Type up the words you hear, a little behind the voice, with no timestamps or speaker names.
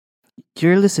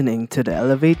You're listening to the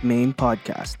Elevate Maine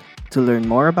podcast. To learn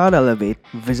more about Elevate,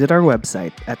 visit our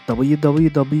website at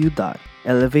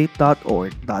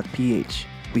www.elevate.org.ph.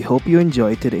 We hope you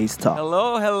enjoy today's talk.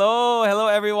 Hello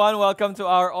everyone. Welcome to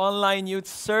our online youth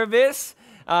service.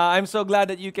 I'm so glad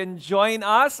that you can join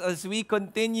us as we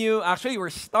continue. Actually,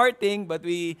 we're starting, but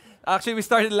we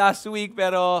started last week,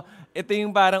 pero ito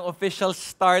yung parang official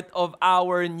start of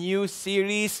our new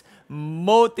series,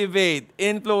 Motivate,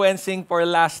 Influencing for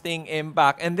Lasting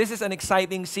Impact. And this is an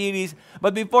exciting series.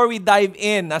 But before we dive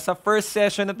in, nasa first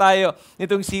session na tayo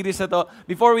nitong series na to.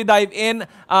 Before we dive in,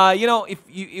 if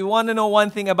you want to know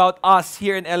one thing about us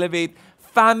here in Elevate,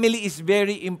 family is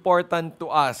very important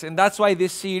to us. And that's why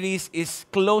this series is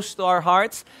close to our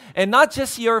hearts. And not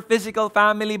just your physical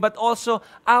family, but also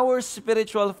our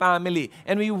spiritual family.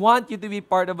 And we want you to be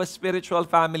part of a spiritual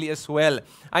family as well.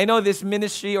 I know this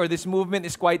ministry or this movement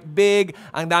is quite big.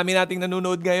 Ang dami nating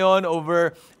nanonood ngayon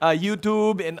over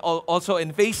YouTube and also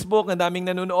in Facebook. Ang daming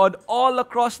nanonood all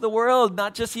across the world,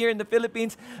 not just here in the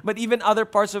Philippines, but even other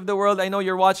parts of the world. I know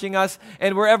you're watching us.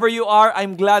 And wherever you are,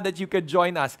 I'm glad that you could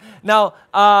join us. Now,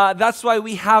 that's why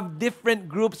we have different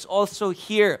groups also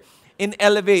here in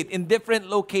Elevate, in different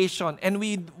location. And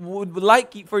we would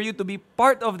like for you to be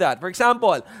part of that. For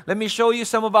example, let me show you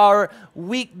some of our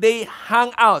weekday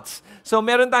hangouts. So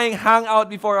meron tayong hangout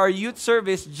before our youth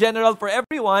service, general for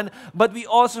everyone, but we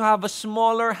also have a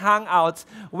smaller hangouts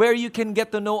where you can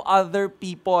get to know other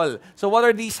people. So what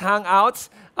are these hangouts?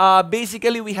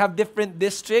 Basically, we have different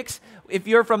districts. If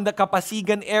you're from the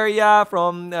Kapasigan area,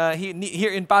 from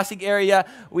here in Pasig area,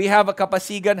 we have a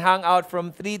Kapasigan hangout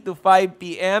from 3 to 5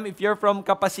 p.m. If you're from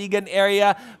Kapasigan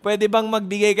area, pwede bang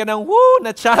magbigay ka ng woo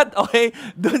na chat, okay?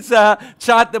 Dun sa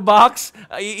chat box.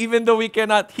 Even though we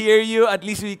cannot hear you, at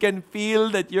least we can feel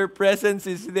that your presence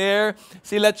is there.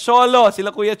 Sila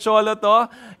Kuya Cholo to.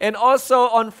 And also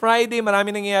on Friday,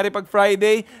 marami nangyayari pag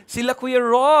Friday, sila Kuya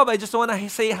Rob. I just want to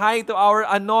say hi to our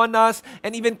Anonas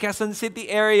and even Quezon City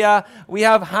area. We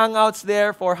have hangouts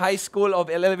there for High School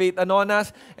of Elevate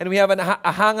Anonas, and we have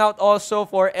a hangout also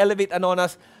for Elevate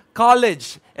Anonas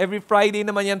College. Every Friday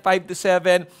naman yan, 5 to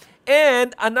 7.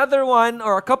 And another one,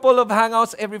 or a couple of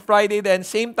hangouts every Friday then,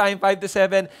 same time, 5 to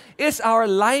 7, is our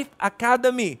Life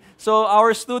Academy. So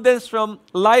our students from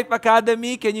Life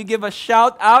Academy, can you give a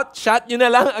shout out? Shout nyo na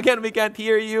lang. Again, we can't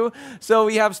hear you. So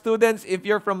we have students, if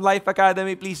you're from Life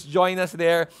Academy, please join us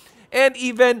there. And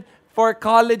even for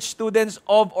college students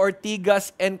of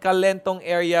Ortigas and Calentong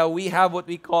area, we have what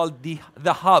we call the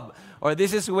hub, or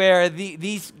this is where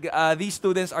these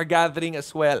students are gathering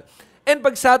as well. And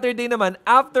pag Saturday naman,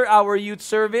 after our youth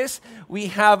service, we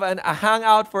have a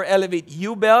hangout for Elevate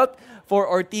U-Belt, for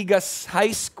Ortigas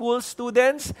High School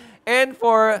students, and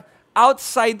for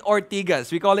outside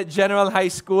Ortigas, we call it General High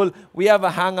School, we have a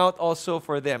hangout also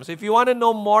for them. So if you want to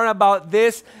know more about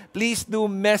this, please do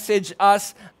message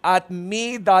us at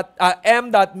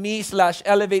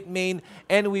m.me/elevatemain,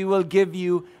 and we will give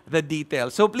you the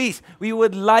details. So please, we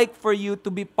would like for you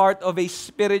to be part of a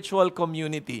spiritual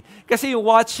community. Kasi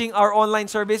watching our online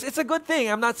service, it's a good thing.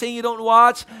 I'm not saying you don't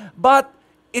watch, but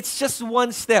it's just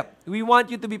one step. We want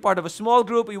you to be part of a small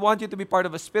group. We want you to be part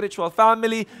of a spiritual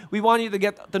family. We want you to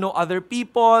get to know other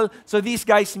people. So these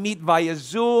guys meet via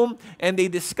Zoom and they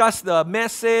discuss the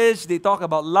message. They talk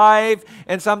about life,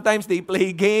 and sometimes they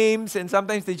play games, and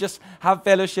sometimes they just have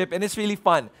fellowship, and it's really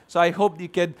fun. So I hope you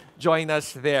could join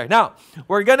us there. Now,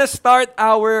 we're going to start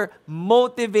our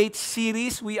Motivate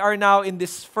series. We are now in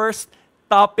this first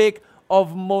topic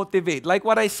of Motivate. Like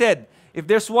what I said, if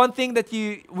there's one thing that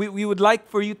we would like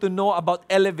for you to know about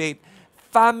Elevate,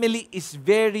 family is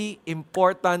very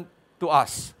important to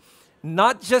us.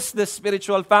 Not just the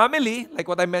spiritual family, like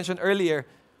what I mentioned earlier,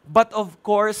 but of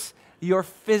course, your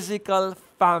physical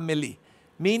family.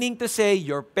 Meaning to say,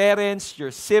 your parents,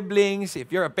 your siblings,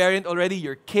 if you're a parent already,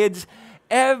 your kids,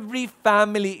 every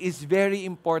family is very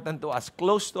important to us,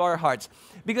 close to our hearts.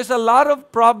 Because a lot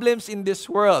of problems in this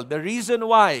world, the reason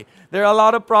why there are a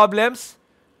lot of problems,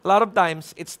 a lot of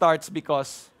times, it starts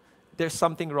because there's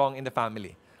something wrong in the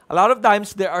family. A lot of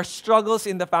times, there are struggles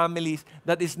in the families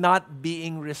that is not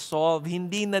being resolved.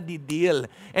 Hindi nadideal.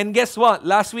 And guess what?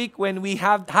 Last week, when we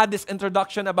had this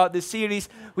introduction about this series,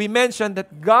 we mentioned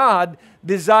that God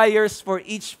desires for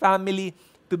each family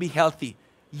to be healthy.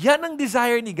 Yan ang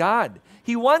desire ni God.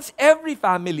 He wants every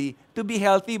family to be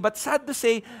healthy, but sad to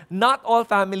say, not all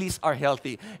families are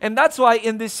healthy. And that's why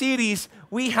in this series,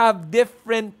 we have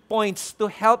different points to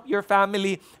help your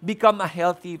family become a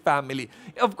healthy family.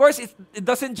 Of course, it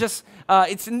doesn't just,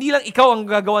 it's hindi lang ikaw ang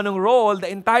gagawa ng role. The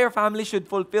entire family should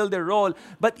fulfill their role.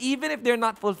 But even if they're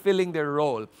not fulfilling their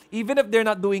role, even if they're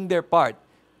not doing their part,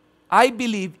 I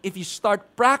believe if you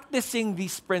start practicing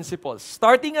these principles,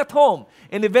 starting at home,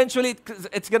 and eventually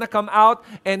it's going to come out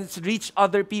and it's reach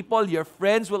other people, your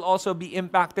friends will also be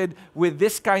impacted with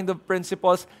this kind of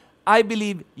principles, I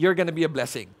believe you're going to be a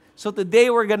blessing. So today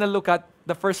we're going to look at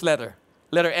the first letter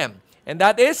M. And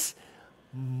that is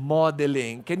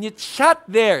modeling. Can you chat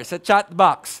there sa chat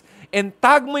box and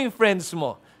tag mo yung friends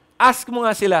mo? Ask mo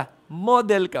nga sila,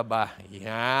 model ka ba?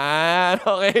 Yan.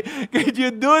 Okay? Could you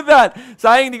do that?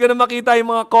 Sayang, hindi ko na makita yung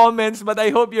mga comments, but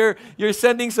I hope you're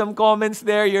sending some comments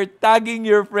there. You're tagging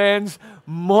your friends.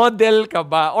 Model ka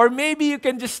ba? Or maybe you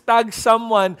can just tag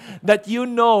someone that you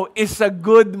know is a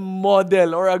good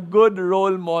model or a good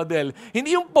role model.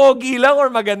 Hindi yung pogi lang or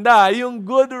maganda, yung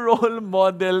good role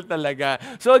model talaga.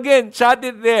 So again, chat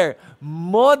it there.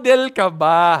 Model ka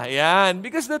ba? Yan.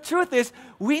 Because the truth is,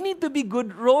 we need to be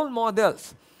good role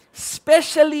models.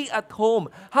 Especially at home.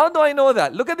 How do I know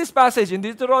that? Look at this passage in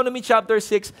Deuteronomy chapter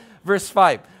 6, verse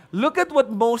 5. Look at what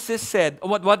Moses said,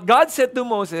 what God said to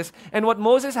Moses, and what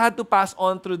Moses had to pass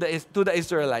on to the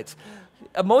Israelites.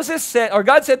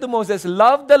 God said to Moses,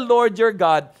 love the Lord your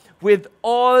God with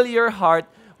all your heart,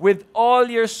 with all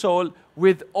your soul,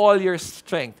 with all your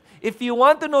strength. If you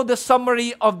want to know the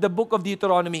summary of the book of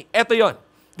Deuteronomy, eto yon.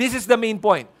 This is the main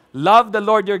point. Love the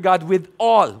Lord your God with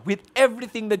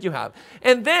everything that you have.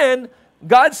 And then,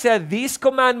 God said, these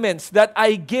commandments that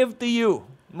I give to you,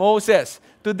 Moses,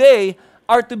 today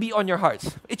are to be on your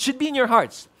hearts. It should be in your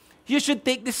hearts. You should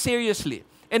take this seriously.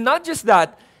 And not just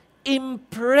that,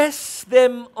 impress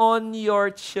them on your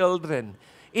children.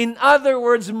 In other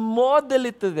words, model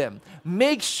it to them.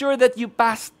 Make sure that you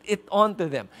pass it on to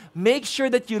them. Make sure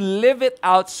that you live it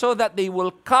out so that they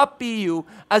will copy you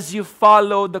as you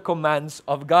follow the commands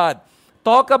of God.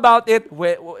 Talk about it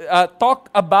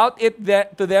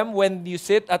to them when you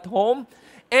sit at home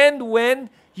and when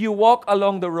you walk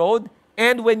along the road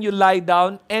and when you lie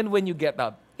down and when you get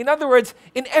up. In other words,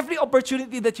 in every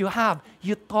opportunity that you have,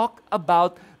 you talk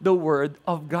about the Word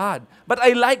of God. But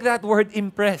I like that word,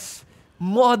 impress.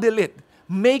 Model it.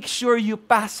 Make sure you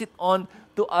pass it on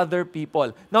to other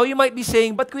people. Now, you might be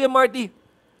saying, but Kuya Marty,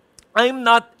 I'm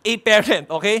not a parent,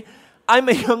 okay? I'm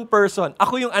a young person.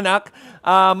 Ako yung anak.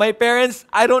 My parents,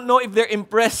 I don't know if they're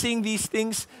impressing these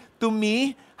things to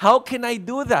me. How can I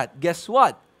do that? Guess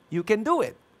what? You can do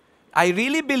it. I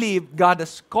really believe God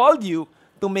has called you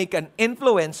to make an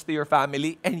influence to your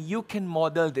family, and you can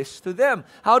model this to them.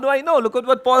 How do I know? Look at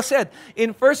what Paul said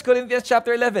in 1 Corinthians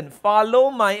chapter 11.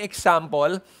 Follow my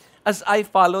example as I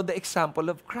follow the example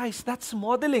of Christ. That's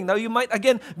modeling. Now, you might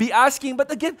again be asking,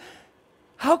 but again,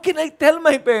 how can I tell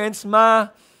my parents, Ma,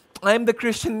 I'm the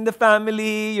Christian in the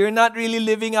family, you're not really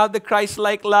living out the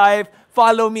Christ-like life,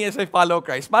 follow me as I follow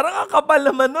Christ. Parang kakapal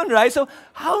naman nun, right? So,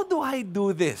 how do I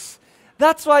do this?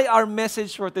 That's why our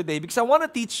message for today, because I want to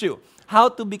teach you how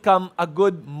to become a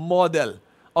good model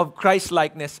of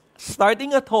Christ-likeness,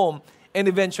 starting at home and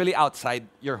eventually outside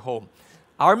your home.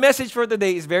 Our message for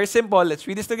today is very simple. Let's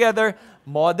read this together.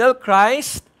 Model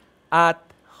Christ at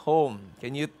home.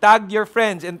 Can you tag your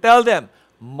friends and tell them,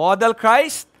 model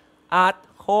Christ at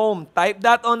home. Type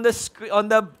that on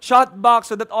the chat box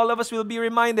so that all of us will be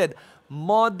reminded.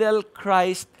 Model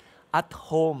Christ at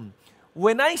home.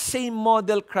 When I say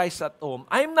model Christ at home,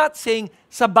 I'm not saying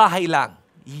sa bahay lang.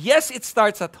 Yes, it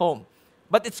starts at home,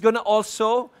 but it's gonna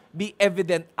also be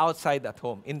evident outside at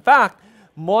home. In fact,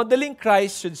 modeling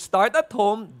Christ should start at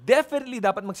home, definitely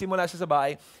dapat magsimula siya sa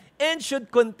bahay, and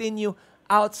should continue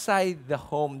outside the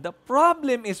home. The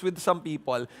problem is with some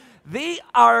people, they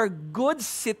are good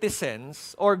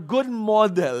citizens or good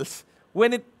models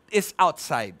when it is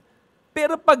outside.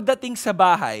 Pero pagdating sa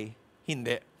bahay,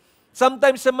 hindi.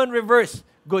 Sometimes naman reverse.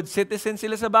 Good citizens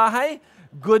sila sa bahay,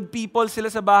 good people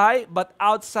sila sa bahay, but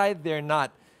outside they're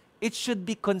not. It should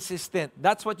be consistent.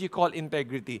 That's what you call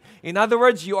integrity. In other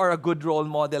words, you are a good role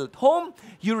model at home,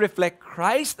 you reflect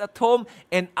Christ at home,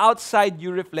 and outside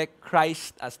you reflect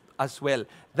Christ as well.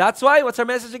 That's why, what's our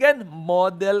message again?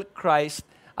 Model Christ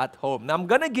at home. Now, I'm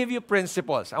gonna give you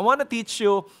principles. I want to teach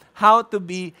you how to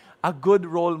be a good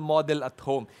role model at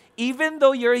home. Even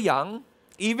though you're young,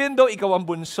 even though ikaw ang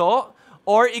bunso,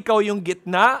 or ikaw yung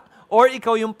gitna, or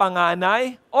ikaw yung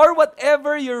panganay, or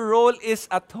whatever your role is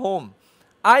at home,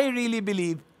 I really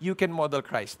believe you can model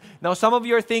Christ. Now, some of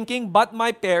you are thinking, but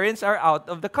my parents are out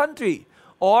of the country,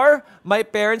 or my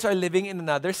parents are living in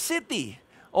another city,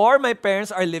 or my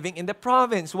parents are living in the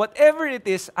province. Whatever it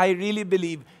is, I really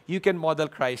believe you can model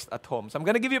Christ at home. So I'm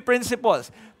going to give you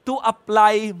principles to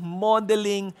apply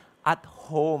modeling at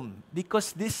home,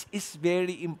 because this is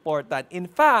very important. In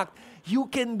fact, you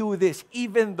can do this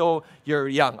even though you're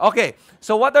young. Okay,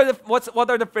 so what are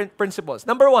the principles?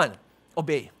 Number one,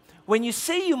 obey. when you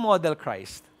say you model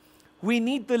Christ, we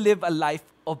need to live a life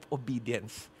of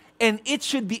obedience. And it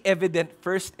should be evident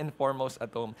first and foremost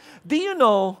at home. Do you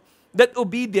know that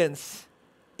obedience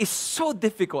is so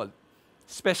difficult,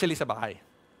 especially sa bahay?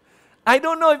 I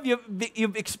don't know if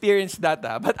you've experienced that,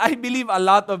 but I believe a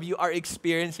lot of you are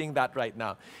experiencing that right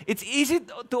now. It's easy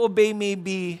to obey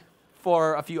maybe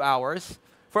for a few hours,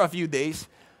 for a few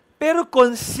days, pero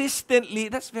consistently,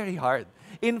 that's very hard.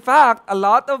 In fact, a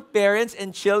lot of parents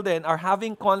and children are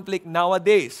having conflict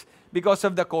nowadays because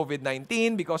of the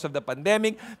COVID-19, because of the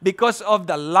pandemic, because of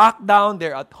the lockdown.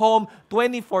 They're at home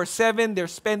 24/7. They're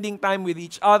spending time with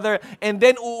each other, and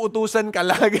then uutusan ka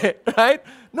lagi, right?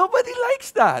 Nobody likes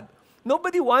that.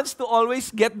 Nobody wants to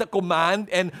always get the command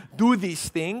and do these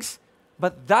things.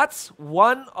 But that's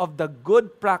one of the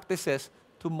good practices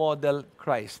to model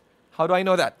Christ. How do I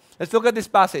know that? Let's look at this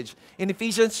passage. In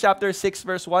Ephesians chapter 6,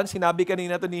 verse 1, sinabi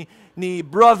kanina to ni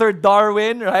Brother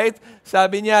Darwin, right?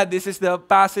 Sabi niya, this is the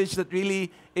passage that really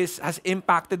has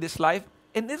impacted his life.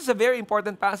 And this is a very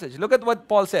important passage. Look at what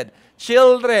Paul said.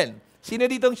 Children. Sino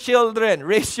ditong children?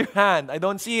 Raise your hand. I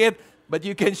don't see it, but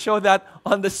you can show that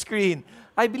on the screen.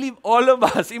 I believe all of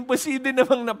us, imposible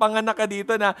namang napanganak ka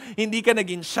dito na hindi ka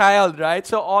naging child, right?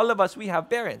 So all of us, we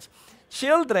have parents.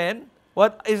 Children,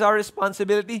 what is our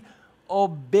responsibility?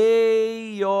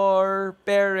 Obey your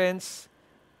parents.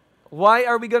 Why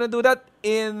are we going to do that?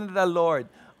 In the Lord.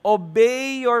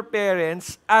 Obey your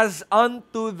parents as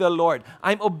unto the Lord.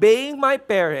 I'm obeying my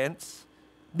parents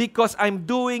because I'm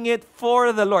doing it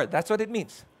for the Lord. That's what it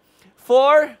means.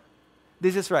 For,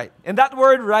 this is right. And that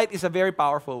word right is a very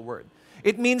powerful word.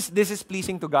 It means this is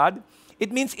pleasing to God. It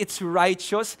means it's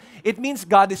righteous. It means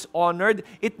God is honored.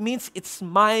 It means it's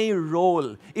my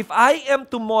role. If I am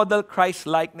to model Christ's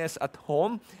likeness at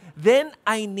home, then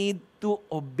I need to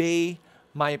obey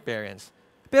my parents.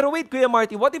 Pero wait, Kuya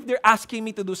Marty, what if they're asking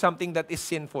me to do something that is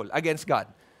sinful against God?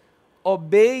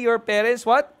 Obey your parents,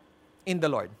 what? In the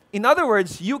Lord. In other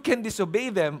words, you can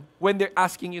disobey them when they're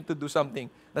asking you to do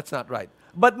something that's not right.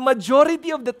 But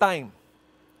majority of the time,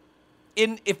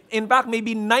 in fact,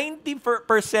 maybe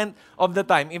 90% of the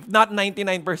time, if not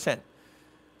 99%,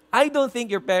 I don't think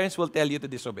your parents will tell you to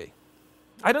disobey.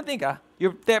 I don't think,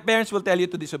 your parents will tell you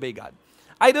to disobey God.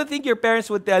 I don't think your parents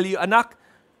would tell you, anak,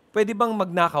 pwede bang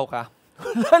magnakaw ka?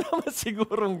 Wala naman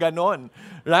sigurong ganon.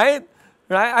 Right?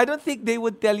 I don't think they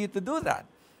would tell you to do that.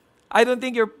 I don't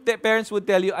think your parents would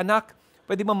tell you, anak,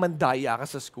 pwede bang mandaya ka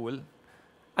sa school?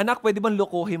 Anak, pwede bang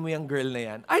lokohin mo yung girl na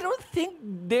yan? I don't think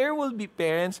there will be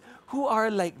parents who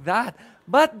are like that.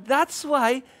 But that's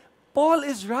why Paul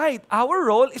is right. Our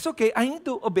role is, okay, I need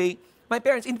to obey my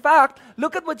parents. In fact,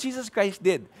 look at what Jesus Christ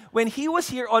did. When He was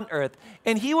here on earth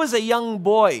and He was a young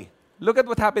boy, look at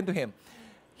what happened to Him.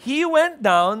 He went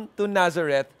down to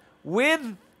Nazareth with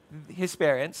His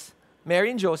parents,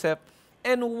 Mary and Joseph,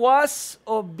 and was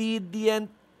obedient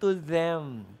to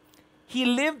them. He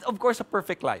lived, of course, a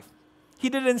perfect life. He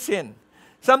didn't sin.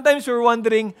 Sometimes we're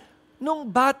wondering, nung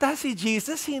bata si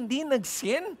Jesus, hindi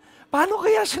nag-sin? Paano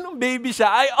kaya siya nung baby siya?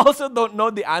 I also don't know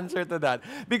the answer to that.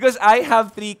 Because I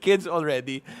have 3 kids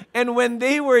already. And when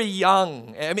they were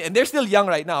young, I mean, and they're still young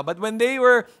right now, but when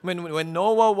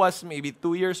Noah was maybe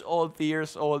 2 years old, 3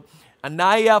 years old,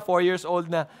 Anaya, 4 years old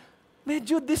na,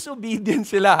 medyo disobedient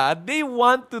sila. They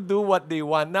want to do what they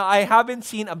want. Now, I haven't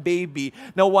seen a baby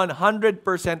na 100%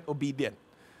 obedient.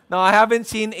 Now, I haven't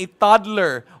seen a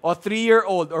toddler or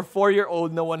 3-year-old or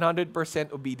 4-year-old na 100%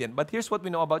 obedient. But here's what we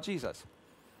know about Jesus.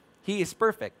 He is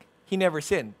perfect. He never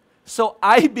sinned. So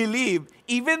I believe,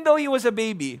 even though He was a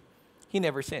baby, He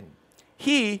never sinned.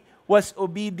 He was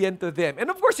obedient to them. And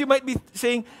of course, you might be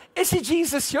saying, si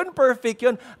Jesus yun, perfect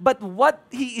yun. But what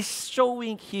He is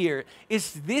showing here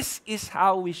is this is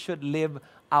how we should live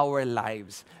our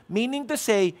lives. Meaning to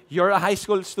say, you're a high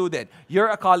school student, you're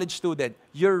a college student,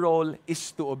 your role is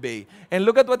to obey. And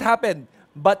look at what happened.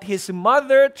 But His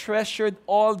mother treasured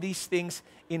all these things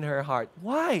in her heart.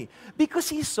 Why?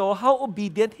 Because He saw how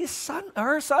obedient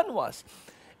her son was.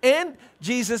 And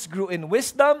Jesus grew in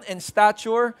wisdom and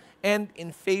stature and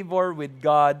in favor with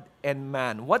God and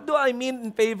man. What do I mean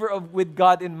in favor with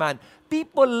God and man?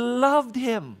 People loved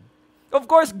Him. Of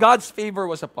course, God's favor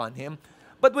was upon Him.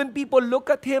 But when people look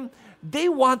at Him, they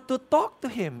want to talk to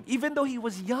Him, even though He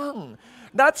was young.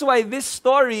 That's why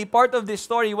part of this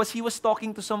story was He was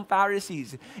talking to some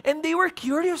Pharisees. And they were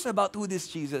curious about who this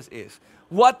Jesus is.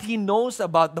 What He knows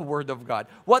about the Word of God.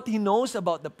 What He knows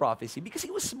about the prophecy. Because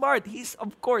He was smart. He's,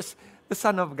 of course, the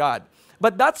Son of God.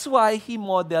 But that's why He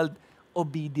modeled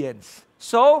obedience.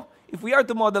 So, if we are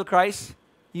to model Christ,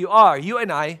 you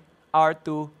and I are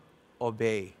to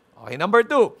obey. Okay, number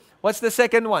 2. What's the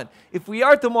second one? If we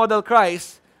are to model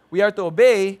Christ, we are to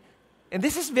obey, and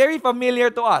this is very familiar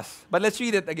to us, but let's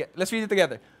read it again. Let's read it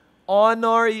together.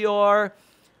 Honor your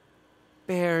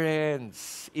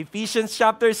parents. Ephesians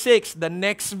chapter 6, the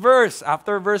next verse,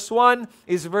 after verse 1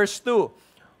 is verse 2.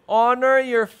 Honor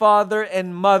your father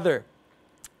and mother.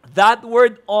 That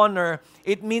word honor,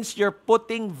 it means you're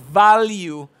putting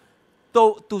value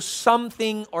to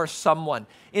something or someone.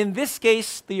 In this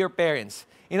case, to your parents.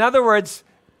 In other words,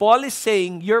 Paul is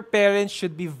saying your parents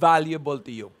should be valuable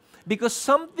to you. Because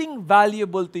something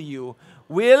valuable to you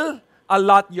will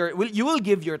you will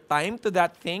give your time to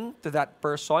that thing, to that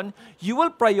person. You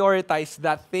will prioritize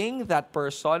that thing, that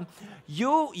person.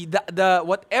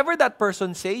 Whatever that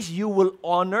person says, you will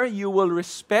honor, you will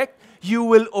respect, you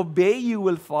will obey, you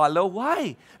will follow.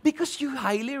 Why? Because you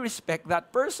highly respect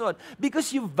that person.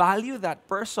 Because you value that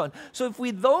person. So if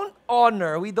we don't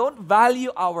honor, we don't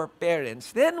value our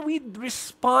parents, then we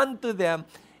respond to them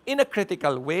in a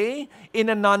critical way, in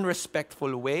a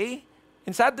non-respectful way.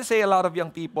 And sad to say, a lot of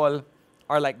young people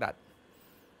are like that.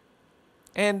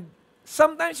 And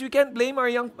sometimes we can't blame our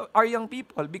young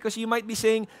people because you might be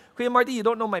saying, Kuya Marty, you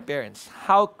don't know my parents.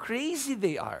 How crazy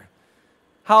they are.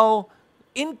 How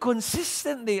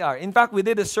inconsistent they are. In fact, we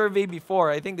did a survey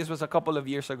before. I think this was a couple of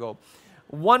years ago.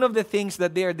 One of the things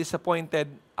that they are disappointed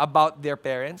about their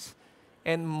parents,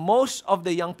 and most of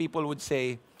the young people would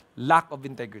say, lack of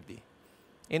integrity.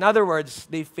 In other words,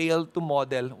 they fail to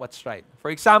model what's right.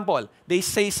 For example, they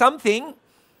say something,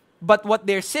 but what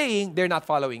they're saying, they're not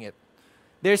following it.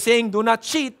 They're saying, do not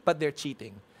cheat, but they're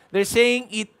cheating. They're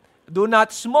saying, do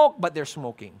not smoke, but they're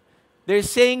smoking. They're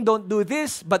saying, don't do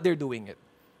this, but they're doing it.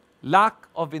 Lack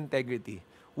of integrity.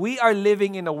 We are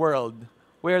living in a world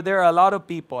where there are a lot of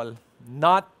people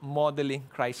not modeling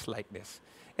Christ-likeness.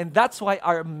 And that's why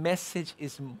our message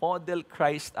is model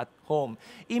Christ at home.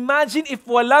 Imagine if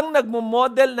walang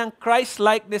nagmo-model ng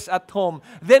Christ-likeness at home,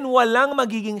 then walang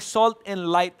magiging salt and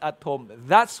light at home.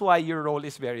 That's why your role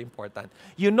is very important.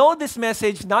 You know this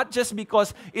message not just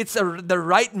because it's the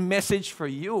right message for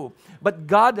you, but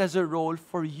God has a role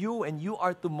for you and you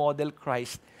are to model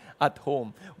Christ at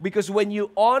home. Because when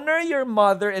you honor your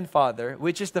mother and father,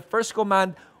 which is the first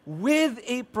command, with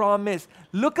a promise.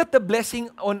 Look at the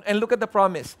blessing and look at the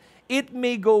promise. It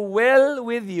may go well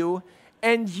with you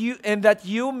and that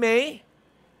you may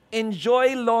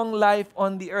enjoy long life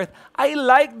on the earth. I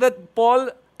like that Paul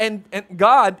and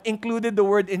God included the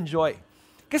word enjoy.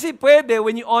 Kasi pwede,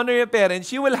 when you honor your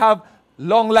parents, you will have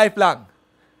long life lang.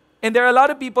 And there are a lot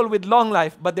of people with long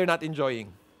life, but they're not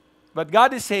enjoying. But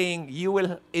God is saying, you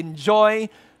will enjoy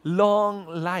long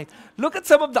life. Look at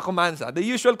some of the commands, the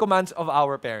usual commands of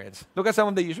our parents. Look at some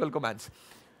of the usual commands.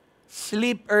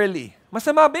 Sleep early.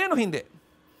 Masama ba yan o hindi?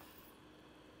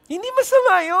 Hindi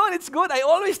masama yun. It's good. I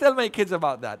always tell my kids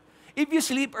about that. If you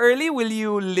sleep early, will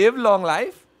you live long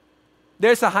life?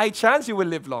 There's a high chance you will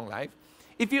live long life.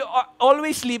 If you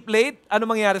always sleep late, ano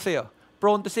mangyayari sa'yo?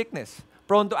 Prone to sickness,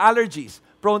 prone to allergies,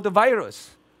 prone to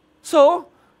virus. So,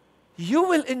 you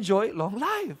will enjoy long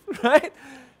life, right?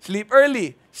 Sleep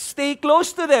early. Stay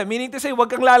close to them. Meaning to say, huwag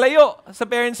kang lalayo sa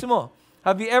parents mo.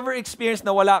 Have you ever experienced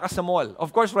na wala ka sa mall?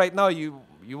 Of course, right now, you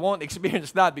won't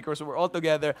experience that because we're all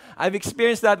together. I've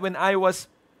experienced that when I was,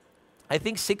 I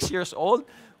think, 6 years old.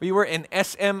 We were in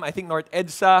SM, I think North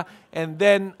EDSA, and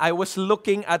then I was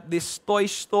looking at this toy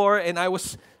store and I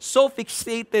was so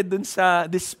fixated dun sa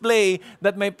display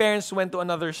that my parents went to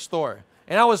another store.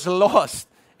 And I was lost.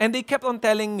 And they kept on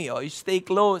telling me, oh, you stay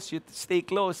close, you stay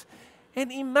close.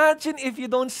 And imagine if you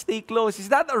don't stay close. Is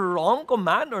that a wrong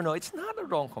command or no? It's not a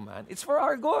wrong command. It's for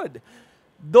our good.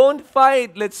 Don't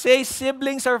fight. Let's say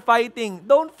siblings are fighting.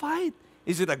 Don't fight.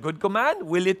 Is it a good command?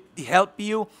 Will it help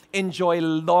you enjoy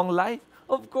long life?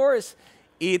 Of course.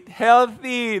 Eat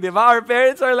healthy. Di ba? Our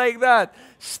parents are like that.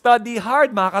 Study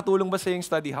hard. Makakatulong ba sa yung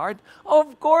study hard?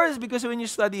 Of course, because when you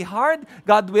study hard,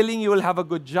 God willing, you will have a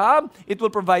good job. It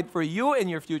will provide for you and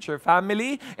your future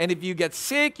family. And if you get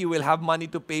sick, you will have money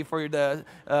to pay for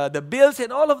the bills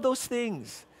and all of those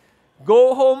things.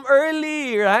 Go home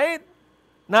early, right?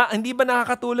 Hindi ba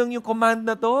nakakatulong yung command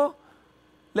na to?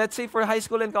 Let's say for high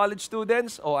school and college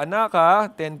students, anak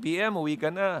 10 p.m., uwi ka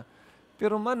na.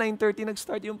 Pero 9:30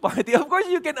 nag-start yung party. Of course,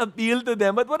 you can appeal to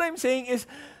them. But what I'm saying is,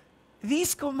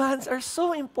 these commands are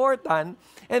so important.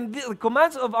 And the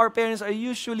commands of our parents are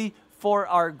usually for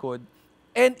our good.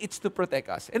 And it's to protect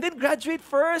us. And then graduate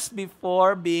first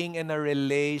before being in a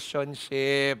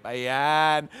relationship.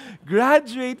 Ayan.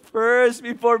 Graduate first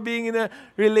before being in a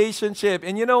relationship.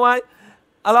 And you know what?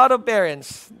 A lot of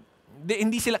parents,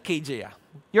 hindi sila KJ.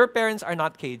 Your parents are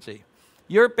not KJ.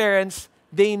 Your parents,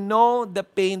 they know the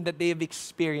pain that they've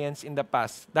experienced in the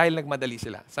past dahil nagmadali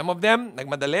sila. Some of them,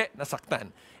 nagmadali,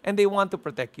 nasaktan. and they want to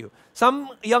protect you. Some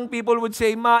young people would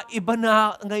say, Ma, iba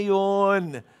na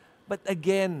ngayon. But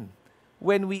again,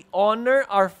 when we honor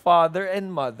our father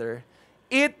and mother,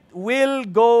 it will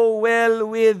go well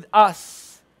with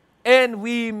us, and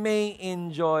we may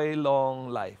enjoy long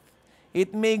life.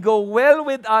 It may go well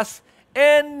with us,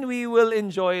 and we will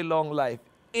enjoy long life.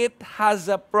 It has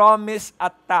a promise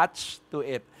attached to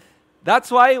it. That's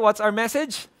why, what's our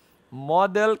message?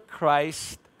 Model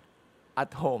Christ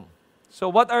at home. So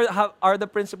what are the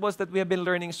principles that we have been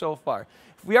learning so far?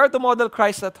 If we are to model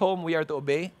Christ at home, we are to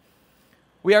obey.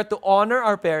 We are to honor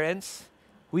our parents.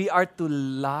 We are to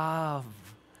love.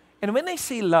 And when I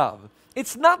say love,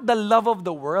 it's not the love of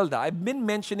the world. I've been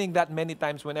mentioning that many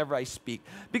times whenever I speak.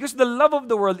 Because the love of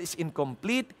the world is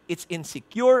incomplete, it's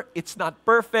insecure, it's not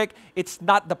perfect, it's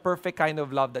not the perfect kind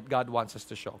of love that God wants us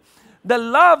to show. The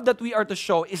love that we are to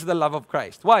show is the love of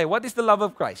Christ. Why? What is the love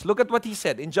of Christ? Look at what he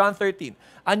said in John 13.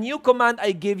 A new command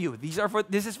I give you.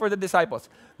 This is for the disciples.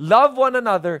 Love one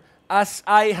another as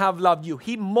I have loved you.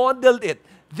 He modeled it.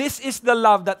 This is the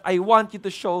love that I want you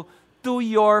to show to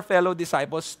your fellow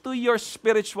disciples, to your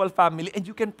spiritual family, and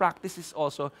you can practice this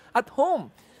also at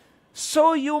home.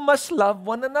 So you must love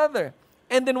one another.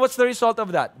 And then what's the result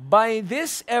of that? By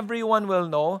this, everyone will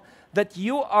know that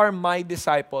you are my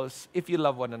disciples if you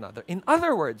love one another. In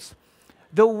other words,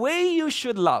 the way you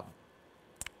should love,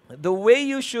 the way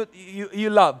you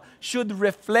love should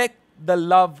reflect the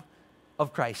love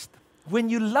of Christ. When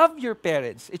you love your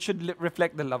parents, it should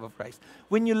reflect the love of Christ.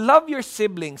 When you love your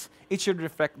siblings, it should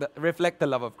reflect the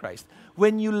love of Christ.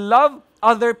 When you love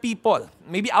other people,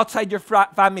 maybe outside your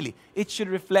family, it should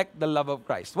reflect the love of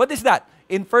Christ. What is that?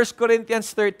 In 1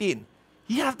 Corinthians 13,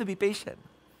 you have to be patient.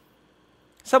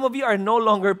 Some of you are no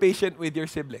longer patient with your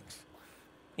siblings.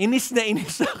 Inis na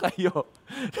kayo.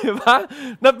 Diba?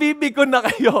 Napipikon na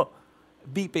kayo.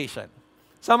 Be patient.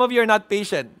 Some of you are not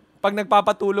patient. Pag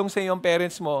nagpapatulong sa iyong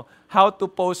parents mo, how to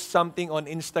post something on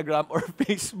Instagram or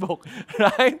Facebook,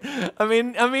 right?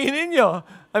 Aminin nyo.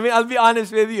 I'll be honest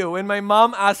with you. When my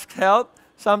mom asks help,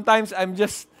 sometimes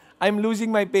I'm losing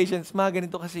my patience. Ma,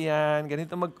 ganito kasi yan.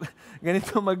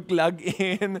 Ganito mag-log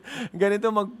in.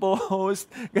 Ganito mag-post.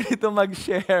 Ganito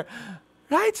mag-share.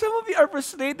 Right? Some of you are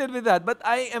frustrated with that. But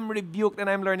I am rebuked and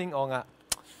I'm learning, nga,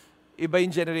 iba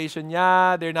yung generation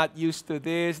niya, they're not used to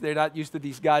this, they're not used to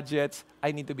these gadgets.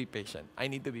 I need to be patient.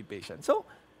 So,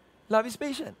 love is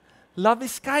patient. Love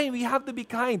is kind. We have to be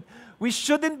kind. We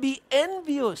shouldn't be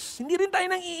envious. Hindi rin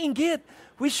tayo nang iinggit.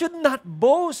 We should not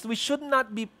boast. We should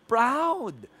not be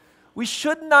proud. We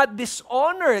should not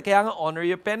dishonor. Kaya nga, honor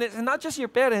your parents, and not just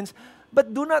your parents, but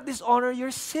do not dishonor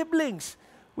your siblings.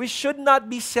 We should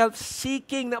not be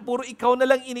self-seeking na puro ikaw na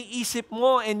lang iniisip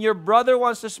mo and your brother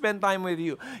wants to spend time with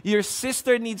you. Your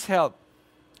sister needs help.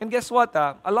 And guess what?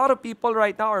 A lot of people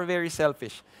right now are very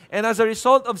selfish. And as a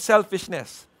result of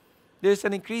selfishness, there's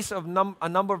an increase of a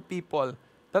number of people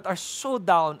that are so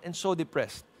down and so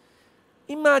depressed.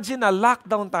 Imagine na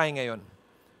lockdown tayo ngayon.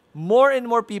 More and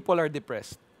more people are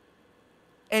depressed.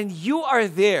 And you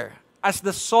are there as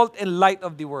the salt and light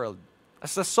of the world,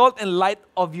 as the salt and light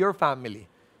of your family.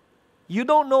 You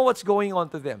don't know what's going on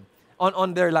to them,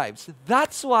 on their lives.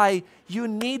 That's why we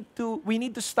need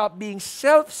to stop being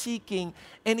self-seeking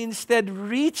and instead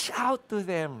reach out to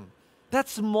them.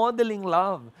 That's modeling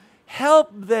love. Help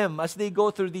them as they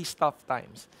go through these tough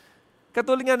times.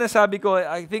 Katulad nga nasabi ko,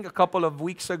 I think a couple of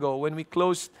weeks ago when we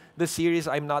closed the series,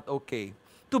 I'm Not Okay.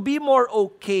 To be more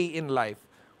okay in life,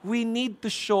 we need to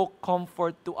show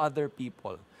comfort to other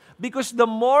people. Because the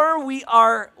more we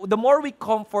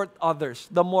comfort others,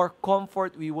 the more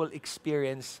comfort we will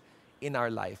experience in our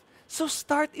life. So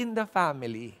start in the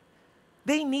family.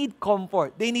 They need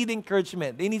comfort. They need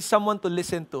encouragement. They need someone to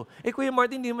listen to. Kuya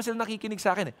Martin, hindi mo sila nakikinig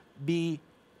sa akin. Be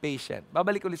patient.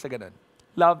 Babalik ulit sa ganun.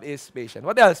 Love is patient.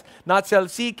 What else? Not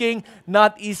self-seeking,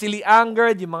 not easily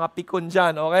angered, yung mga pikon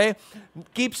dyan, okay?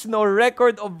 Keeps no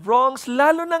record of wrongs,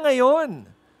 lalo na ngayon.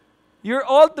 You're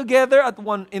all together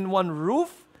in one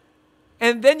roof,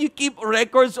 and then you keep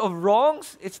records of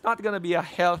wrongs. It's not going to be a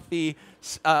healthy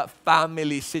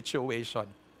family situation.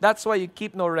 That's why you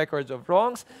keep no records of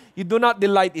wrongs. You do not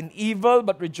delight in evil,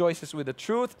 but rejoices with the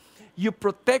truth. You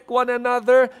protect one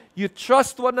another. You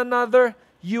trust one another.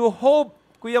 You hope.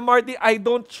 Kuya Marty, I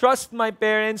don't trust my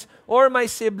parents or my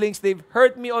siblings. They've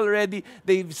hurt me already.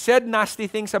 They've said nasty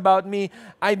things about me.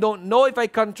 I don't know if I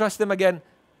can trust them again,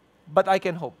 but I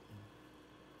can hope.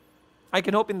 I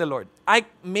can hope in the Lord. I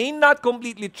may not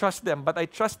completely trust them, but I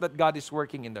trust that God is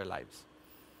working in their lives.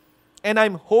 And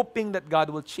I'm hoping that God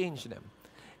will change them.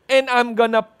 And I'm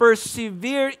gonna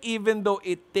persevere even though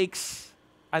it takes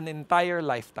an entire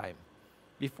lifetime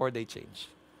before they change.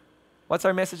 What's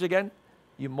our message again?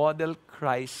 You model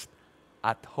Christ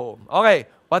at home. Okay,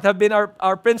 what have been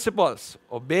our principles?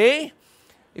 Obey.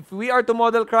 If we are to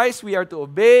model Christ, we are to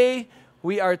obey.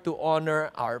 We are to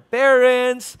honor our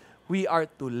parents. We are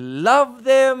to love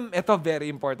them. Ito, very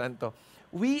important to.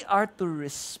 We are to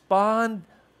respond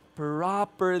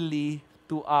properly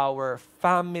to our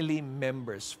family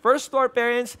members. First to our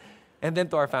parents, and then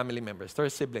to our family members, to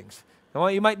our siblings. Now,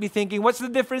 you might be thinking, what's the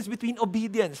difference between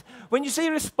obedience? When you say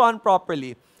respond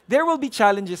properly, there will be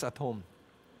challenges at home.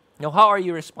 Now, how are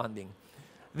you responding?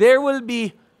 There will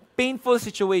be painful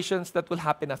situations that will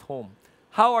happen at home.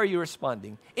 How are you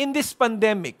responding? In this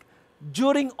pandemic,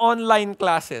 during online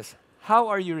classes, how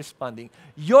are you responding?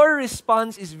 Your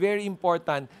response is very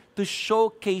important to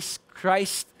showcase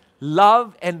Christ's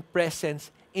love and presence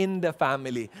in the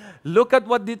family. Look at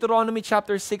what Deuteronomy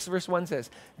chapter 6 verse 1 says.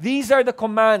 These are the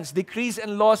commands, decrees,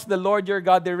 and laws the Lord your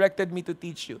God directed me to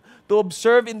teach you, to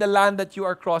observe in the land that you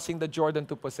are crossing the Jordan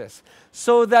to possess,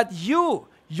 so that you,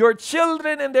 your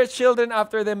children, and their children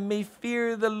after them may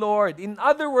fear the Lord. In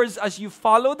other words, as you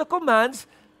follow the commands,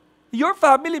 your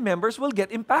family members will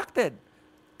get impacted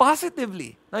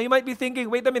positively. Now you might be thinking,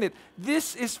 wait a minute,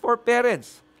 this is for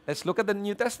parents. Let's look at the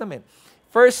New Testament.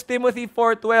 1 Timothy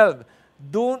 4:12.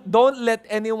 Don't let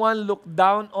anyone look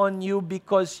down on you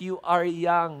because you are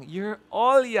young. You're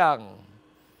all young.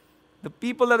 The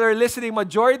people that are listening,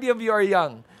 majority of you are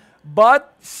young.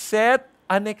 But set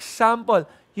an example.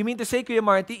 You mean to say, Kuya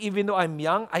Marty, even though I'm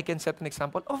young, I can set an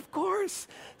example? Of course.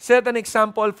 Set an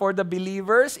example for the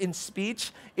believers in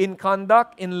speech, in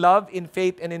conduct, in love, in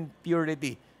faith, and in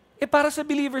purity. Para sa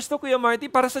believers to, Kuya Marty,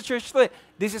 para sa church to.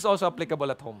 This is also applicable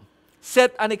at home.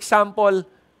 Set an example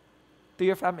to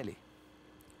your family.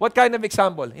 What kind of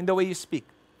example? In the way you speak.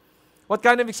 What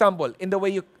kind of example? In the way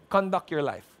you conduct your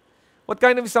life. What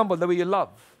kind of example? The way you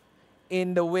love.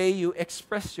 In the way you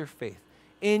express your faith.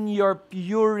 In your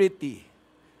purity.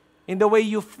 In the way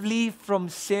you flee from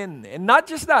sin. And not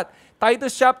just that.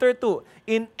 Titus chapter 2.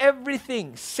 In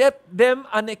everything, set them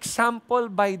an example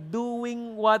by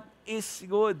doing what is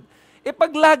good.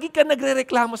 Pag lagi ka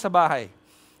nagrereklamo sa bahay.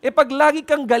 Pag lagi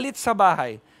kang galit sa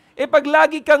bahay. Pag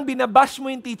lagi kang binabash mo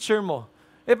yung teacher mo.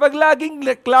 Pag laging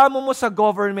reklamo mo sa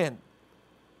government,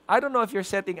 I don't know if you're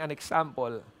setting an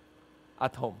example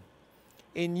at home.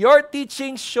 In your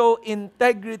teaching, show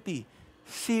integrity,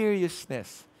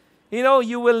 seriousness. You know,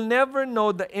 you will never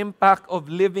know the impact of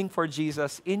living for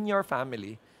Jesus in your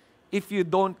family if you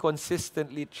don't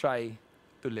consistently try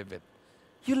to live it.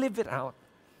 You live it out.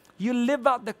 You live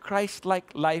out the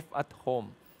Christ-like life at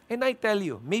home. And I tell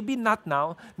you, maybe not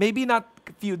now, maybe not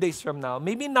a few days from now,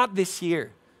 maybe not this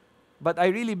year, but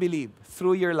I really believe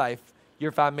through your life,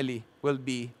 your family will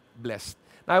be blessed.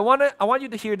 Now, I want you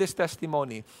to hear this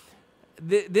testimony.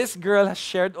 This girl has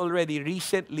shared already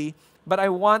recently, but I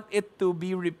want it to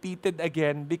be repeated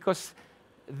again because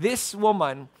this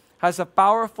woman has a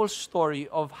powerful story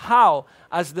of how,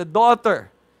 as the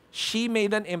daughter, she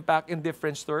made an impact and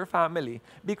difference to her family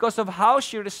because of how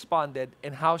she responded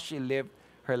and how she lived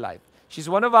her life. She's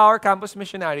one of our campus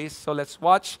missionaries, so let's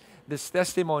watch this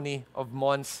testimony of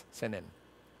Mons Senen.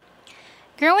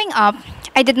 Growing up,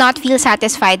 I did not feel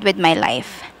satisfied with my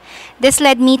life. This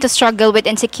led me to struggle with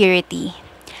insecurity.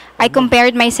 I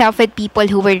compared myself with people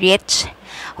who were rich,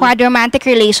 who had romantic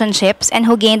relationships, and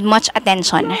who gained much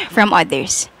attention from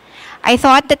others. I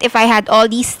thought that if I had all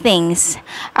these things,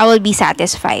 I will be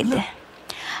satisfied.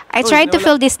 I tried to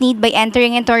fill this need by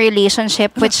entering into a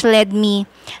relationship which led me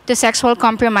to sexual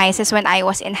compromises when I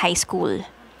was in high school.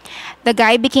 The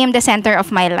guy became the center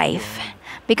of my life.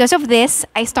 Because of this,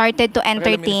 I started to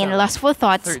entertain lustful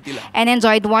thoughts and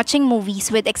enjoyed watching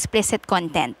movies with explicit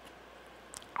content.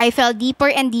 I fell deeper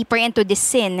and deeper into this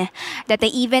sin that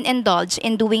I even indulged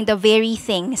in doing the very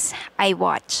things I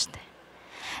watched.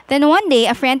 Then one day,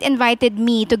 a friend invited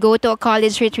me to go to a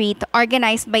college retreat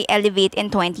organized by Elevate in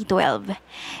 2012.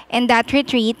 In that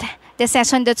retreat, the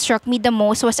session that struck me the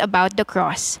most was about the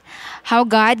cross. How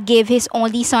God gave His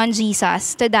only Son,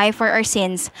 Jesus, to die for our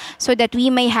sins so that we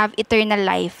may have eternal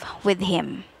life with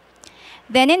Him.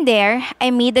 Then and there, I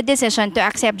made the decision to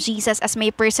accept Jesus as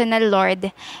my personal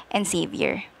Lord and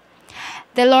Savior.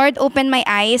 The Lord opened my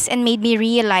eyes and made me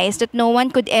realize that no one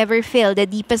could ever fill the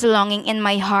deepest longing in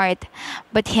my heart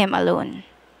but Him alone.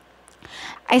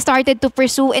 I started to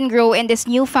pursue and grow in this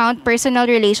newfound personal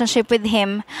relationship with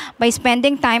Him by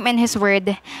spending time in His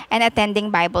Word and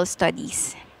attending Bible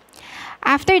studies.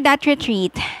 After that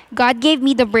retreat, God gave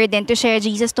me the burden to share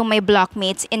Jesus to my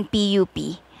blockmates in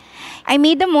PUP. I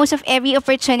made the most of every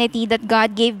opportunity that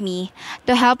God gave me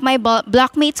to help my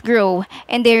blockmates grow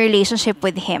in their relationship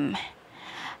with Him.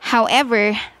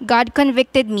 However, God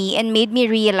convicted me and made me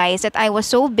realize that I was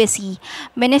so busy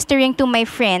ministering to my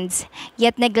friends,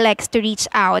 yet neglects to reach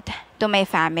out to my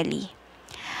family.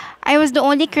 I was the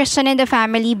only Christian in the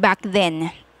family back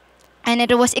then, and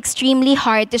it was extremely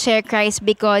hard to share Christ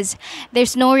because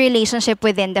there's no relationship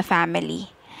within the family.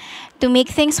 To make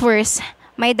things worse,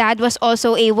 my dad was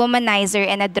also a womanizer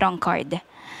and a drunkard.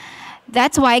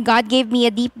 That's why God gave me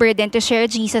a deep burden to share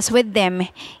Jesus with them,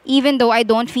 even though I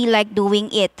don't feel like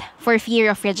doing it for fear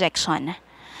of rejection.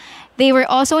 They were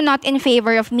also not in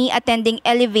favor of me attending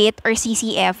Elevate or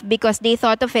CCF because they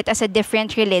thought of it as a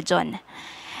different religion.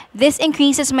 This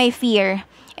increases my fear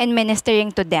in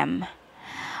ministering to them.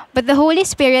 But the Holy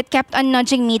Spirit kept on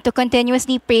nudging me to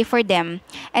continuously pray for them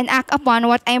and act upon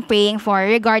what I'm praying for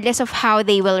regardless of how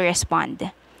they will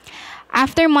respond.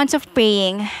 After months of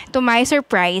praying, to my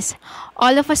surprise,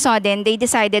 all of a sudden they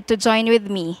decided to join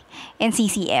with me in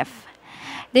CCF.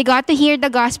 They got to hear the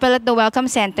gospel at the Welcome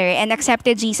Center and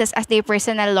accepted Jesus as their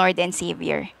personal Lord and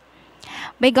Savior.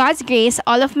 By God's grace,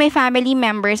 all of my family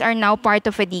members are now part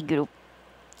of a D group.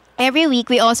 Every week,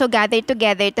 we also gather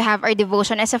together to have our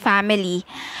devotion as a family,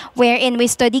 wherein we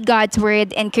study God's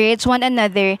Word, encourage one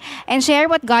another, and share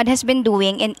what God has been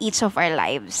doing in each of our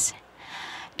lives.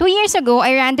 2 years ago,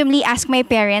 I randomly asked my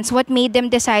parents what made them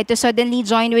decide to suddenly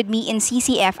join with me in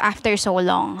CCF after so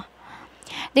long.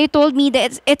 They told me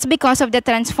that it's because of the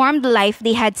transformed life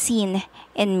they had seen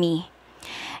in me.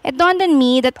 It dawned on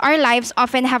me that our lives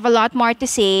often have a lot more to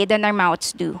say than our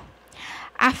mouths do.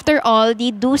 After all, they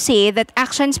do say that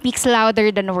action speaks louder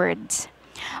than words.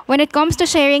 When it comes to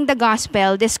sharing the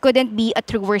gospel, this couldn't be a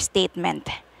truer statement.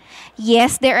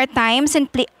 Yes, there are times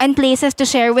and places to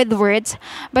share with words,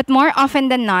 but more often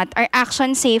than not, our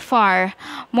actions say far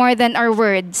more than our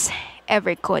words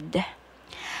ever could.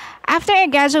 After I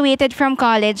graduated from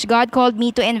college, God called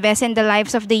me to invest in the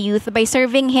lives of the youth by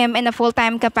serving Him in a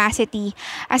full-time capacity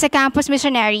as a campus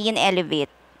missionary in Elevate.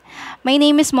 My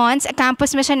name is Mons, a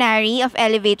campus missionary of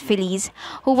Elevate Feliz,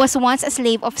 who was once a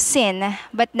slave of sin,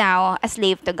 but now a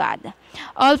slave to God.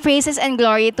 All praises and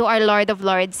glory to our Lord of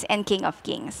Lords and King of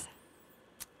Kings.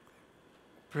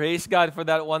 Praise God for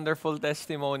that wonderful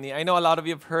testimony. I know a lot of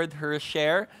you have heard her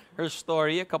share her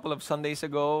story a couple of Sundays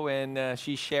ago when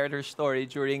she shared her story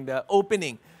during the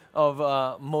opening of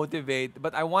Motivate.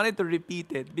 But I wanted to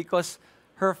repeat it because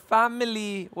her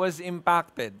family was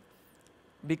impacted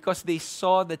because they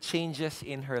saw the changes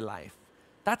in her life.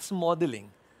 That's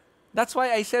modeling. That's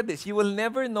why I said this. You will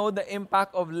never know the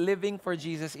impact of living for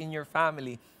Jesus in your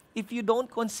family if you don't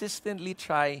consistently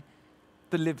try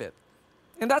to live it.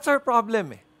 And that's our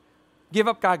problem. Give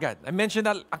up kagad. I mentioned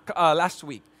that last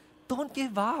week. Don't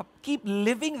give up. Keep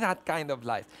living that kind of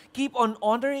life. Keep on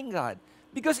honoring God.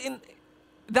 Because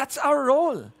that's our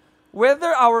role.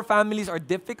 Whether our families are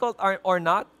difficult or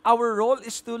not, our role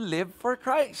is to live for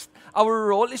Christ. Our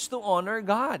role is to honor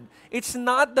God. It's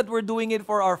not that we're doing it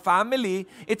for our family.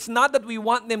 It's not that we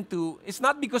want them to, it's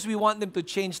not because we want them to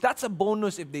change. That's a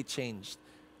bonus if they changed.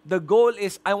 The goal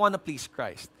is, I want to please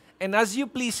Christ. And as you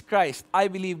please Christ, I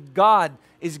believe God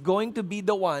is going to be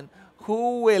the one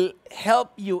who will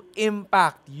help you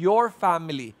impact your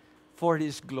family for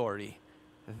His glory.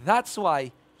 That's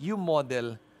why you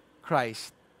model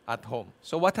Christ at home.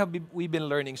 So what have we been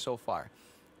learning so far?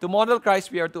 To model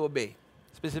Christ, we are to obey,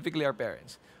 specifically our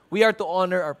parents. We are to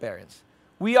honor our parents.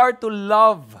 We are to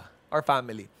love our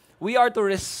family. We are to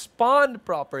respond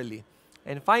properly.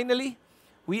 And finally,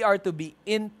 we are to be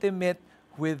intimate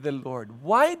with the Lord.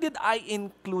 Why did I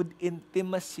include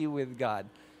intimacy with God?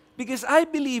 Because I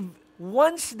believe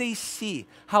once they see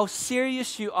how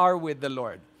serious you are with the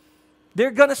Lord,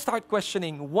 they're gonna start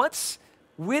questioning what's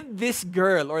with this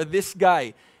girl or this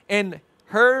guy and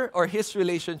her or his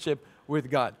relationship with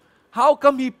God. How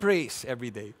come he prays every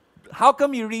day? How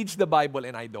come he reads the Bible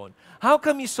and I don't? How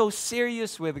come he's so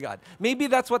serious with God? Maybe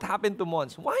that's what happened to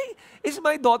Mons. Why is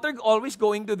my daughter always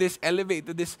going to this Elevate,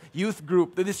 to this youth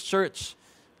group, to this church?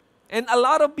 And a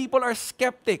lot of people are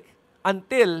skeptic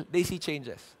until they see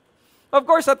changes. Of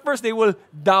course, at first, they will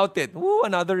doubt it. Ooh,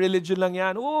 another religion lang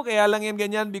yan. Ooh, kaya lang yan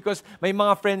ganyan because may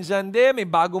mga friends yan. May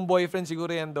bagong boyfriend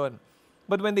siguro yan doon.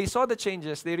 But when they saw the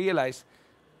changes, they realized,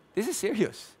 this is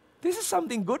serious. This is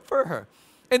something good for her.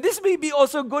 And this may be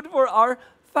also good for our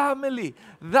family.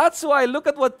 That's why, look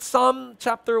at what Psalm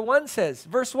chapter 1 says.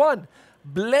 Verse 1,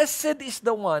 Blessed is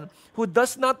the one who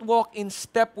does not walk in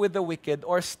step with the wicked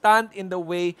or stand in the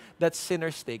way that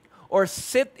sinners take or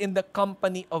sit in the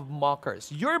company of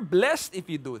mockers. You're blessed if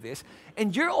you do this.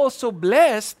 And you're also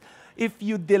blessed if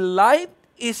you delight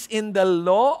is in the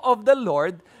law of the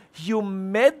Lord. You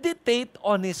meditate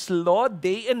on His law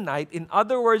day and night. In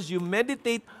other words, you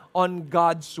meditate on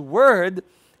God's Word.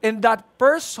 And that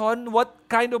person, what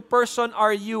kind of person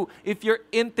are you if you're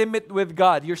intimate with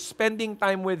God? You're spending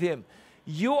time with Him.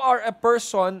 You are a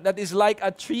person that is like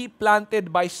a tree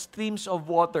planted by streams of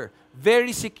water,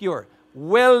 very secure,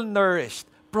 well-nourished,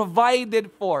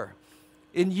 provided for.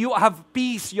 And you have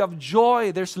peace, you have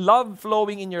joy, there's love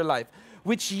flowing in your life,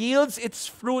 which yields its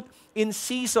fruit in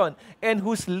season and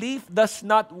whose leaf does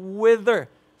not wither.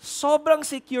 Sobrang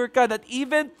secure ka that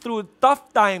even through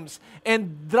tough times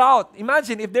and drought,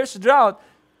 imagine if there's drought,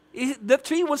 the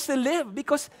tree will still live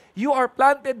because you are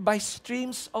planted by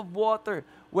streams of water.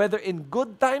 Whether in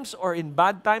good times or in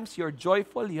bad times, you're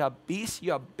joyful, you have peace,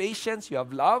 you have patience, you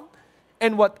have love.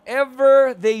 And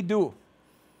whatever they do,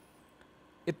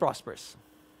 it prospers.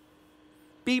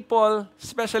 People,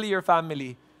 especially your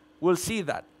family, will see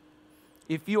that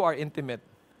if you are intimate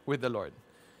with the Lord.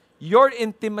 Your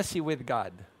intimacy with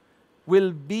God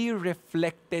will be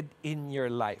reflected in your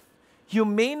life. You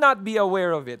may not be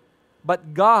aware of it,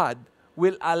 but God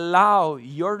will allow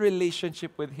your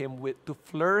relationship with Him to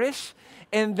flourish,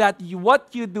 and that what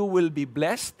you do will be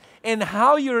blessed, and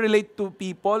how you relate to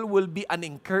people will be an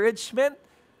encouragement.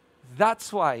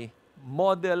 That's why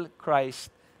model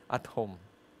Christ at home.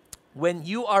 When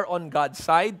you are on God's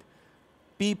side,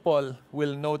 people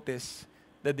will notice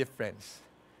the difference.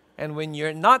 And when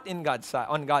you're not on God's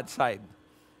side,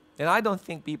 then I don't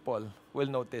think people will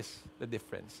notice the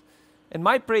difference. And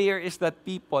my prayer is that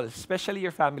people, especially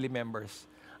your family members,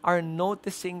 are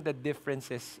noticing the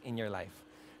differences in your life.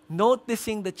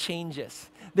 Noticing the changes.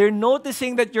 They're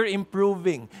noticing that you're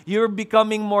improving. You're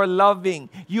becoming more loving.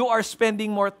 You are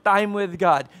spending more time with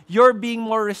God. You're being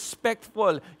more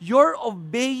respectful. You're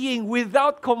obeying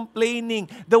without complaining.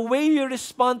 The way you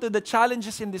respond to the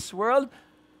challenges in this world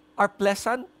are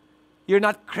pleasant. You're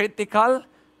not critical.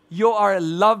 You are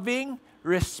loving,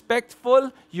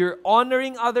 respectful. You're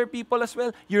honoring other people as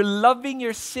well. You're loving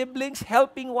your siblings,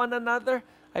 helping one another.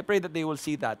 I pray that they will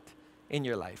see that in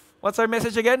your life. What's our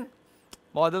message again?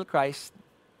 Model Christ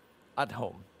at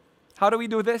home. How do we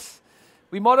do this?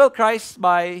 We model Christ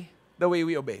by the way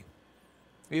we obey.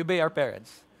 We obey our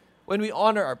parents. When we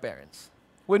honor our parents.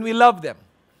 When we love them.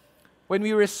 When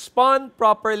we respond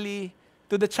properly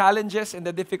to the challenges and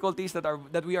the difficulties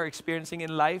that we are experiencing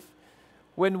in life.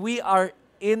 When we are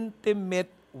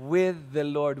intimate with the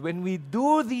Lord. When we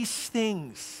do these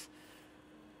things,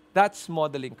 that's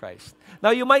modeling Christ.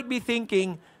 Now you might be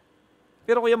thinking,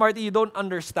 pero Kuya Marty, you don't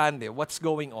understand what's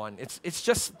going on. It's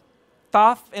just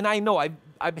tough, and I know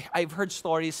I've heard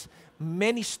stories,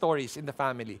 many stories in the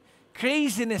family,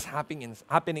 craziness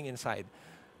happening inside.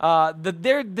 That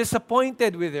they're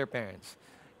disappointed with their parents,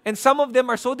 and some of them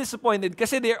are so disappointed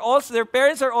because their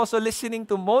parents are also listening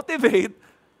to motivate,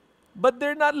 but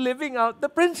they're not living out the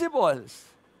principles.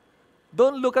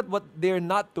 Don't look at what they're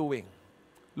not doing.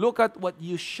 Look at what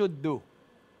you should do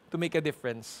to make a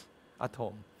difference at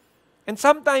home. And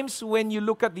sometimes when you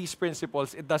look at these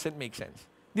principles, it doesn't make sense.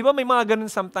 Di ba may mga ganun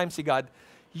sometimes si God?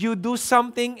 You do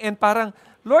something and parang,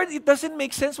 Lord, it doesn't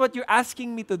make sense what you're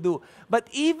asking me to do. But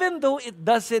even though it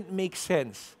doesn't make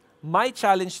sense, my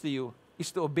challenge to you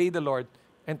is to obey the Lord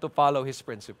and to follow His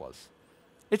principles.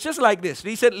 It's just like this.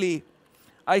 Recently,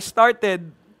 my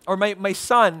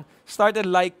son started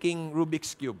liking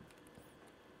Rubik's Cube.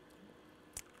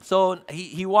 So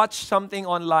he watched something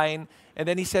online, and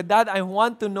then he said, Dad, I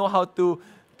want to know how to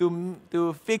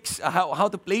fix, how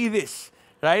to play this,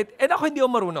 right? And ako hindi ako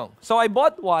marunong. So I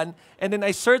bought one, and then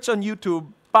I searched on YouTube,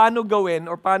 paano gawin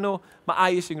or paano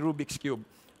maayos yung Rubik's Cube.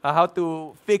 How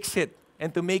to fix it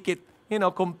and to make it,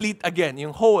 complete again.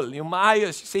 Yung whole, yung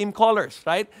maayos, same colors,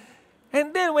 right?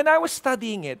 And then when I was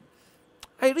studying it,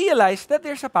 I realized that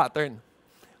there's a pattern.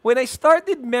 When I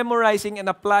started memorizing and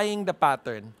applying the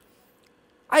pattern,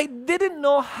 I didn't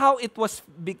know how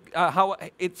how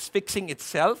it's fixing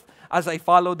itself as I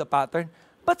follow the pattern.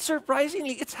 But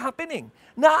surprisingly, it's happening.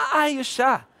 Naaayos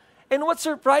siya. And what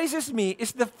surprises me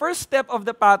is the first step of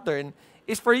the pattern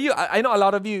is for you. I know a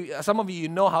lot of you, some of you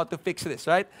know how to fix this,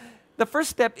 right? The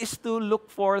first step is to look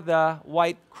for the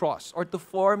white cross or to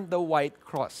form the white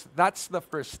cross. That's the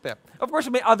first step. Of course,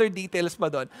 may other details pa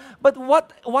doon. But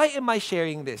why am I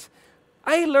sharing this?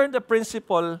 I learned a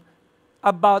principle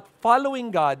about following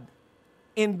God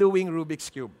in doing Rubik's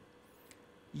Cube.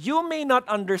 You may not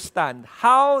understand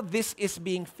how this is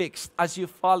being fixed as you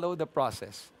follow the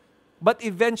process. But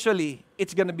eventually,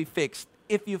 it's going to be fixed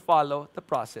if you follow the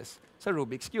process sa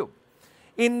Rubik's Cube.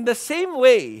 In the same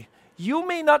way, You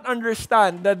may not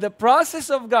understand that the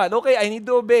process of God, okay, I need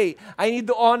to obey, I need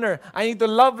to honor, I need to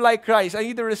love like Christ, I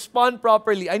need to respond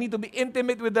properly, I need to be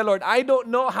intimate with the Lord. I don't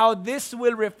know how this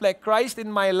will reflect Christ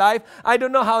in my life. I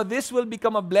don't know how this will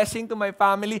become a blessing to my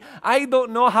family. I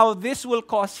don't know how this will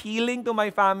cause healing to my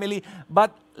family.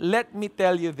 But let me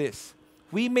tell you this.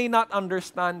 We may not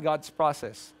understand God's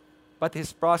process, but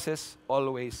His process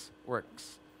always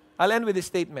works. I'll end with this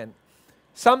statement.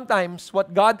 Sometimes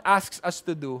what God asks us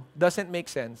to do doesn't make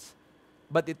sense,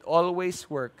 but it always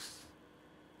works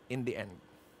in the end.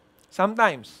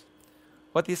 Sometimes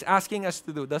what He's asking us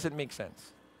to do doesn't make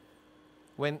sense.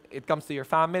 When it comes to your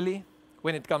family,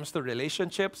 when it comes to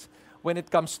relationships, when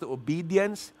it comes to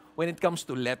obedience, when it comes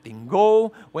to letting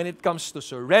go, when it comes to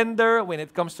surrender, when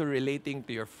it comes to relating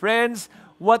to your friends,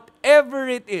 whatever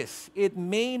it is, it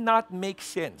may not make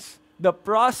sense. The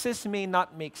process may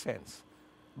not make sense,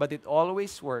 but it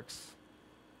always works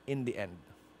in the end.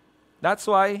 That's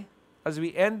why, as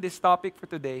we end this topic for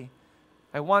today,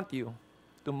 I want you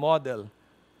to model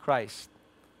Christ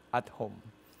at home.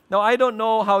 Now, I don't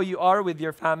know how you are with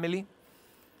your family.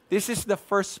 This is the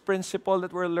first principle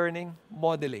that we're learning,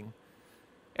 modeling.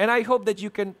 And I hope that you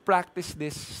can practice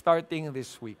this starting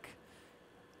this week.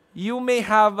 You may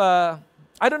have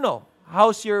I don't know,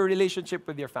 how's your relationship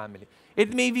with your family?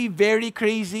 It may be very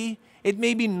crazy. It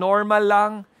may be normal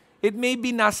lang. It may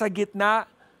be nasa gitna.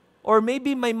 Or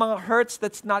maybe may mga hurts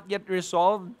that's not yet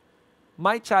resolved.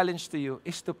 My challenge to you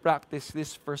is to practice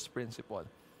this first principle.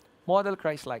 Model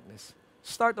Christ-likeness.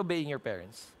 Start obeying your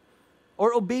parents.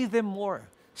 Or obey them more.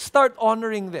 Start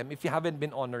honoring them if you haven't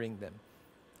been honoring them.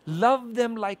 Love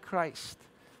them like Christ.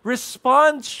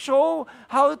 Respond, show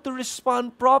how to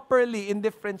respond properly in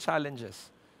different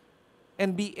challenges.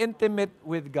 And be intimate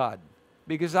with God.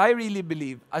 Because I really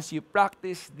believe as you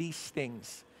practice these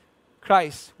things,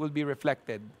 Christ will be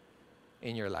reflected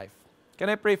in your life. Can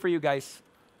I pray for you guys?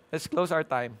 Let's close our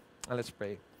time and let's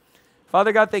pray.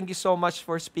 Father God, thank you so much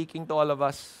for speaking to all of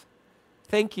us.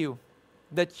 Thank you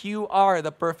that you are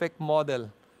the perfect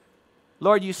model.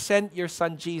 Lord, you sent your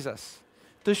Son Jesus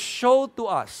to show to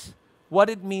us what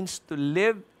it means to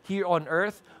live here on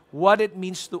earth, what it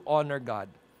means to honor God.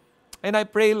 And I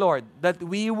pray, Lord, that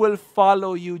we will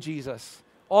follow you, Jesus,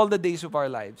 all the days of our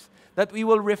lives. That we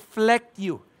will reflect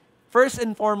you, first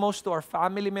and foremost to our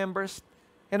family members,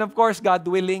 and of course, God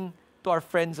willing, to our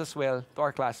friends as well, to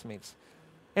our classmates.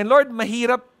 And Lord,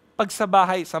 mahirap pag sa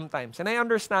bahay sometimes, and I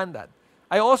understand that.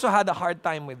 I also had a hard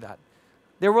time with that.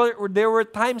 There were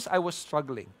times I was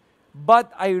struggling.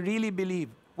 But I really believe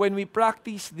when we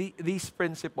practice these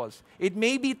principles, it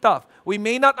may be tough. We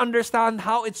may not understand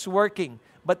how it's working,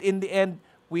 but in the end,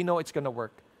 we know it's going to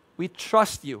work. We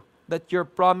trust you that your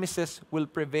promises will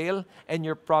prevail and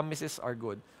your promises are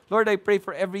good. Lord, I pray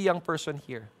for every young person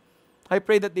here. I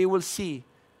pray that they will see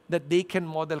that they can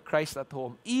model Christ at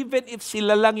home. Even if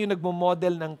sila lang yung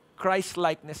nagmo-model ng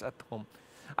Christ-likeness at home.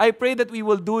 I pray that we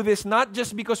will do this not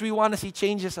just because we want to see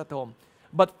changes at home,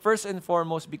 but first and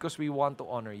foremost because we want to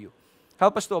honor you.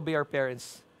 Help us to obey our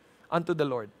parents unto the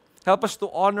Lord. Help us to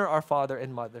honor our father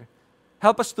and mother.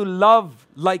 Help us to love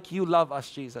like you love us,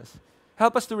 Jesus.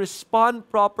 Help us to respond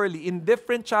properly in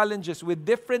different challenges with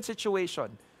different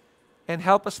situations. And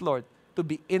help us, Lord, to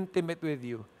be intimate with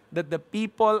you, that the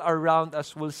people around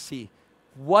us will see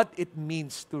what it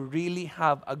means to really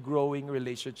have a growing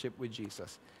relationship with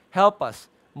Jesus. Help us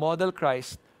model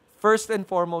Christ first and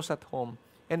foremost at home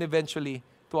and eventually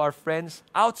to our friends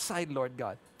outside, Lord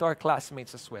God, to our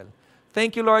classmates as well.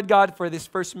 Thank you, Lord God, for this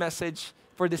first message,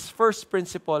 for this first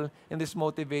principle and this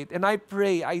motivate. And I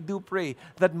do pray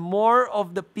that more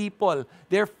of the people,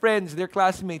 their friends, their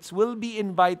classmates will be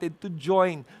invited to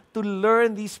join, to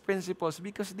learn these principles.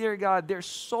 Because, dear God, there's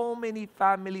so many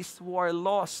families who are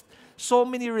lost, so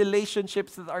many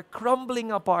relationships that are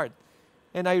crumbling apart.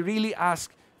 And I really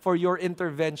ask for your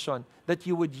intervention, that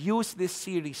you would use this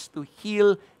series to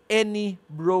heal any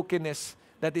brokenness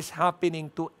that is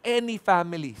happening to any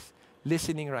families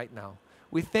listening right now.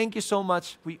 We thank you so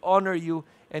much. We honor you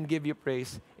and give you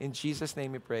praise. In Jesus'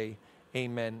 name we pray.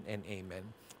 Amen and amen.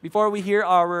 Before we hear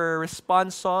our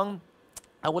response song,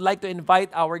 I would like to invite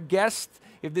our guests,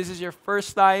 if this is your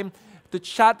first time, to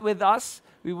chat with us.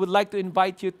 We would like to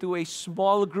invite you to a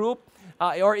small group.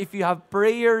 Or if you have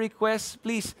prayer requests,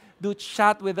 please do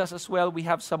chat with us as well. We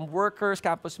have some workers,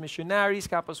 campus missionaries,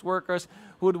 campus workers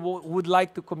who would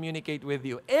like to communicate with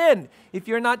you. And if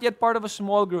you're not yet part of a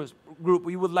small group,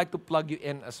 we would like to plug you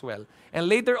in as well. And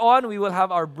later on, we will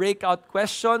have our breakout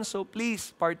questions. So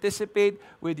please participate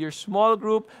with your small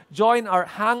group. Join our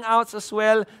hangouts as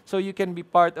well so you can be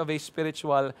part of a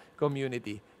spiritual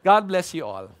community. God bless you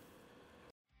all.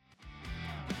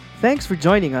 Thanks for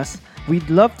joining us. We'd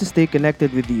love to stay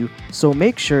connected with you, so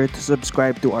make sure to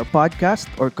subscribe to our podcast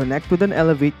or connect with an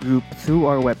Elevate group through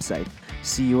our website.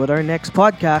 See you at our next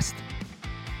podcast.